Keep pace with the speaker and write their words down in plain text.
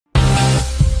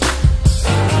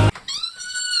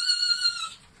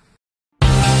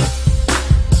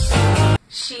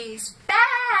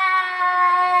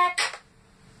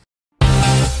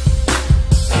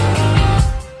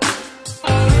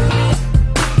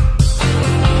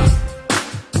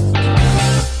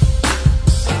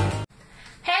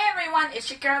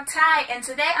girl Ty, and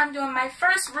today I'm doing my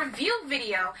first review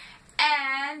video.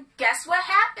 And guess what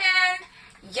happened?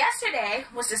 Yesterday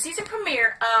was the season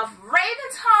premiere of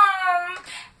Raven's Home.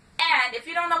 And if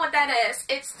you don't know what that is,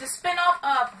 it's the spinoff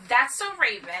of That's So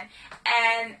Raven.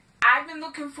 And I've been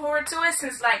looking forward to it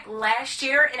since like last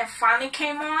year, and it finally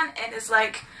came on, and it's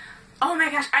like, oh my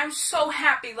gosh, I'm so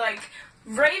happy. Like,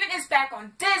 Raven is back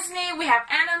on Disney. We have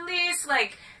Annalise,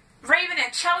 like, Raven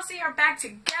and Chelsea are back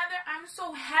together. I'm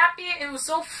so happy. It was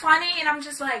so funny, and I'm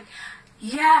just like,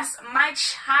 yes, my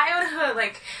childhood.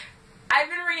 Like, I've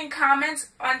been reading comments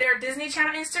on their Disney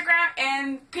Channel Instagram,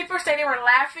 and people say they were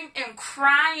laughing and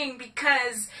crying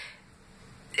because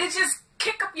it just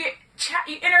kick up your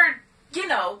inner,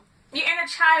 your inner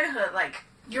childhood, like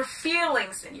your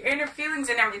feelings and your inner feelings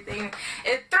and everything.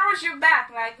 It throws you back.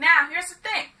 Like, now, here's the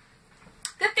thing.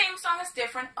 The theme song is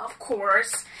different, of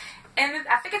course, and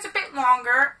I think it's a bit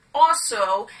longer.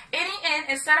 Also, in the end,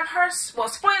 instead of her, well,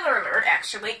 spoiler alert,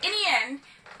 actually, in the end,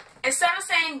 instead of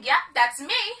saying, yep, that's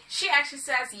me, she actually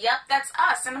says, yep, that's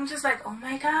us. And I'm just like, oh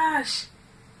my gosh,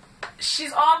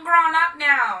 she's all grown up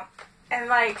now. And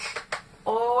like,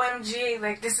 OMG,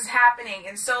 like, this is happening.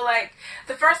 And so, like,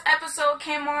 the first episode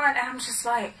came on, and I'm just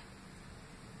like,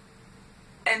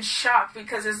 in shock,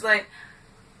 because it's like,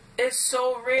 it's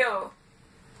so real.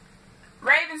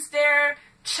 Raven's there,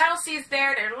 Chelsea's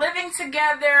there, they're living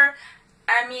together.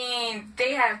 I mean,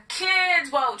 they have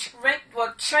kids. Well,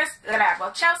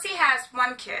 Chelsea has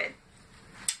one kid.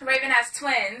 Raven has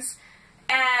twins.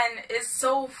 And it's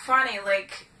so funny,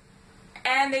 like,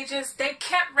 and they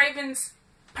kept Raven's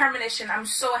premonition. I'm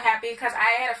so happy, because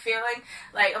I had a feeling,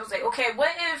 like, I was like, okay,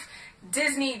 what if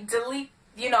Disney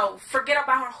forget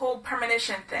about her whole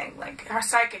premonition thing, like her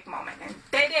psychic moment, and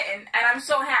they didn't, and I'm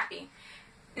so happy.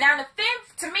 Now the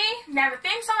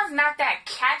theme song is not that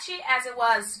catchy as it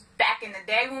was back in the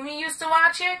day when we used to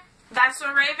watch it. That's So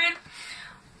Raven,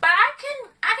 but I can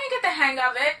get the hang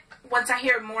of it once I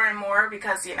hear it more and more,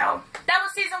 because that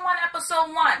was season 1,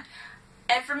 episode 1,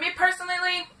 and for me personally,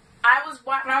 when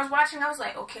I was watching, I was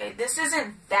like, okay, this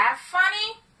isn't that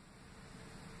funny.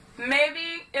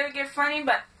 Maybe it'll get funny,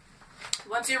 but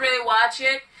once you really watch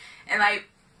it, and like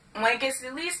when it gets,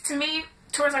 at least to me,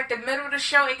 towards like the middle of the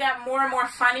show, it got more and more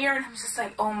funnier, and I'm just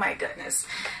like, oh my goodness.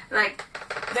 Like,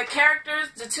 the characters,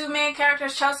 the two main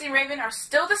characters, Chelsea and Raven, are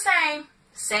still the same.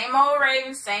 Same old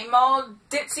Raven, same old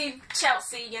ditzy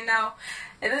Chelsea,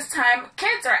 And this time,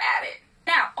 kids are at it.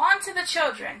 Now, on to the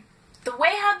children. The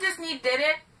way how Disney did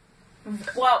it,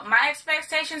 well, my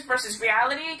expectations versus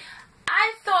reality,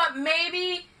 I thought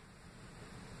maybe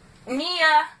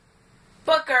Nia,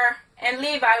 Booker, and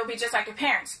Levi would be just like their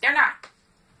parents. They're not.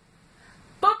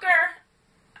 Booker,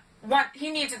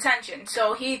 he needs attention,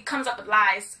 so he comes up with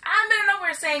lies out of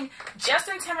nowhere saying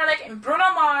Justin Timberlake and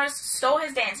Bruno Mars stole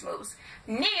his dance moves.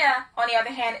 Nia, on the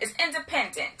other hand, is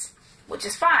independent, which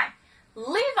is fine.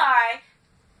 Levi,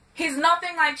 he's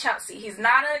nothing like Chelsea. He's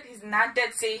not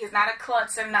ditzy. He's not a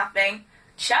klutz or nothing.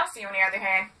 Chelsea, on the other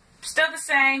hand, still the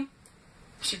same.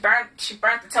 She burnt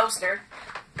the toaster.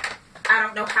 I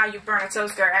don't know how you burn a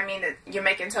toaster. I mean, you're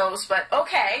making toast, but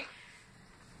okay.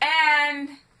 And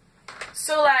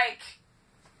so, like,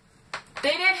 they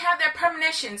didn't have their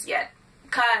premonitions yet,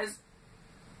 because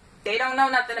they don't know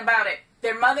nothing about it.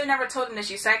 Their mother never told them this,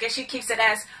 so I guess she keeps it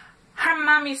as her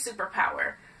mommy's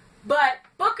superpower. But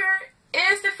Booker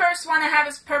is the first one to have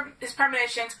his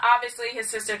premonitions. Obviously, his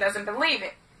sister doesn't believe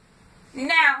it.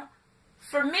 Now,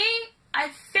 for me, I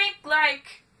think,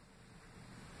 like,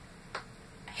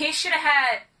 he should have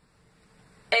had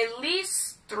at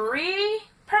least 3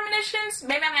 premonitions.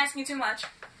 Maybe I'm asking you too much.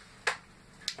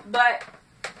 But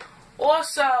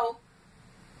also,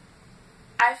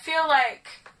 I feel like,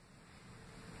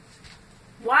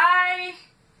 why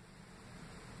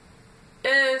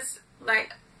is,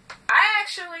 like,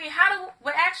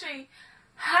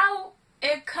 how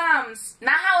it comes,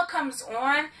 not how it comes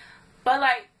on, but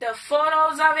like the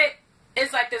photos of it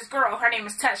is like this girl, her name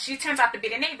is Tess. She turns out to be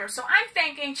the neighbor. So I'm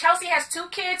thinking Chelsea has 2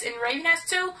 kids and Raven has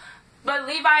 2. But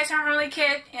Levi's her only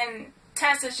kid, and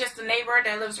Tess is just a neighbor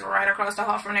that lives right across the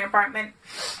hall from their apartment.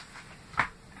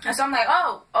 And so I'm like,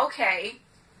 oh, okay.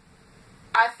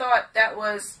 I thought that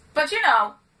was, but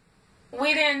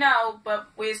we didn't know, but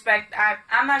we expect,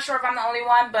 I'm not sure if I'm the only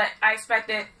one, but I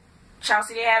expected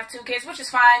Chelsea to have 2 kids, which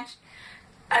is fine.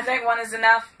 I think 1 is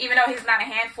enough, even though he's not a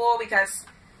handful, because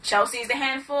Chelsea's the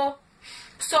handful.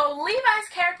 So Levi's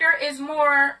character is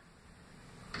more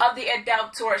of the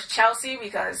adult towards Chelsea,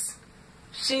 because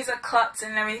she's a klutz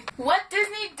and everything. What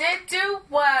Disney did do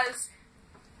was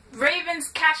Raven's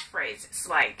catchphrases,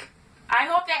 like, I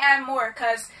hope they add more,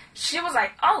 because she was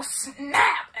like, oh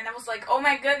snap, and I was like, oh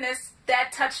my goodness,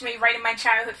 that touched me right in my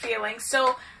childhood feelings.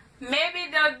 So maybe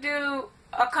they'll do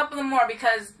a couple more,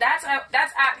 because that's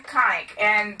iconic,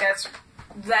 and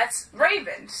that's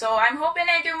Raven. So I'm hoping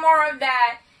they do more of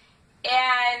that,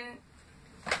 and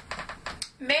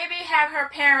maybe have her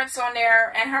parents on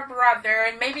there and her brother,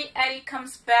 and maybe Eddie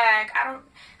comes back. I don't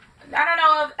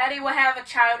know if Eddie will have a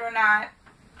child or not.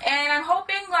 And I'm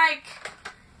hoping, like,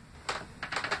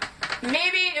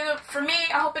 maybe for me,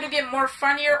 I hope it'll get more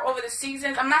funnier over the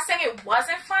seasons. I'm not saying it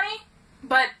wasn't funny,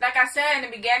 but like I said in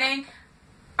the beginning,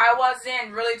 I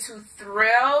wasn't really too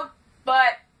thrilled.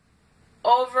 But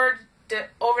over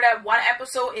that one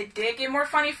episode, it did get more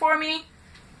funny for me.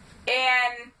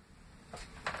 And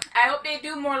I hope they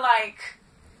do more, like,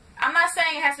 I'm not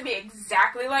saying it has to be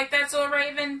exactly like That's So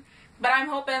Raven, but I'm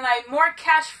hoping, like, more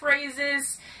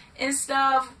catchphrases and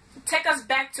stuff. Take us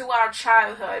back to our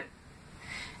childhood.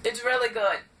 It's really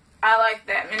good. I like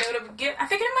that. And I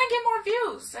think it might get more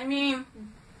views. I mean,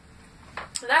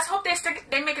 let's hope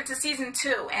they make it to season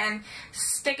 2 and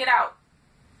stick it out.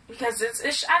 Because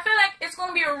I feel like it's going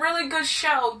to be a really good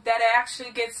show that it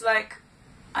actually gets, like,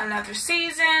 another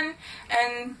season.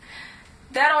 And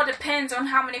that all depends on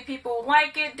how many people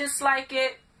like it, dislike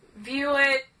it, view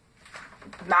it,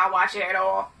 not watch it at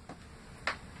all.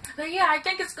 But yeah, I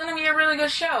think it's going to be a really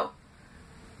good show.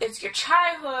 It's your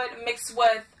childhood mixed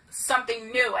with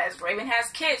something new, as Raven has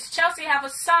kids. Chelsea have a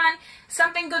son.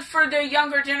 Something good for the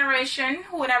younger generation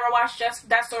who never watched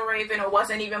That's So Raven or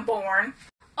wasn't even born.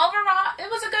 Overall, it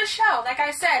was a good show. Like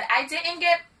I said, I didn't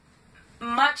get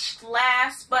much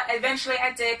laughs, but eventually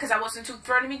I did because I wasn't too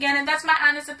thrilled in the beginning. That's my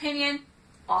honest opinion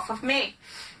off of me.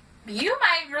 You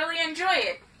might really enjoy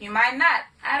it. You might not.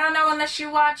 I don't know unless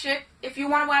you watch it. If you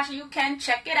want to watch it, you can.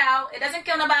 Check it out. It doesn't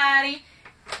kill nobody.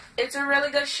 It's a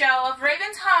really good show. Of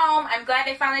Raven's Home, I'm glad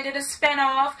they finally did a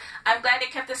spinoff. I'm glad they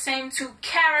kept the same 2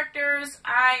 characters.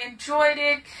 I enjoyed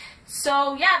it.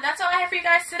 So, yeah, that's all I have for you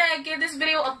guys today. Give this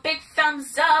video a big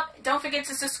thumbs up. Don't forget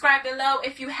to subscribe below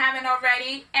if you haven't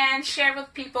already. And share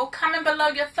with people. Comment below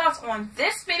your thoughts on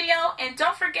this video. And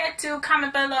don't forget to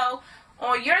comment below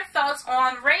on your thoughts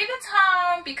on Raven's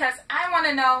Home, because I want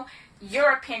to know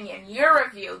your opinion, your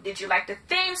review. Did you like the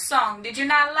theme song? Did you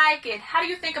not like it? How do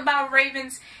you think about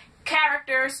Raven's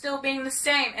character still being the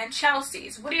same and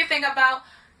Chelsea's? What do you think about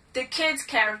the kids'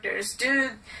 characters?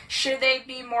 Should they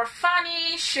be more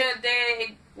funny? Should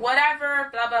they whatever,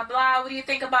 blah, blah, blah? What do you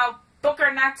think about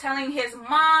Booker not telling his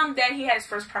mom that he has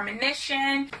first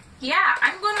premonition? Yeah,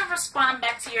 I'm going to respond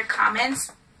back to your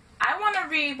comments. I want to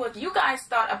read what you guys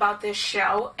thought about this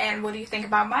show, and what do you think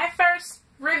about my first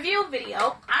review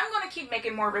video. I'm going to keep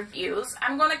making more reviews.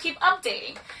 I'm going to keep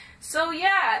updating. So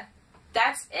yeah,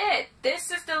 that's it.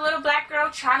 This is the little black girl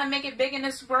trying to make it big in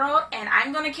this world, and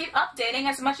I'm going to keep updating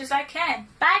as much as I can.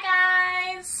 Bye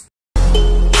guys!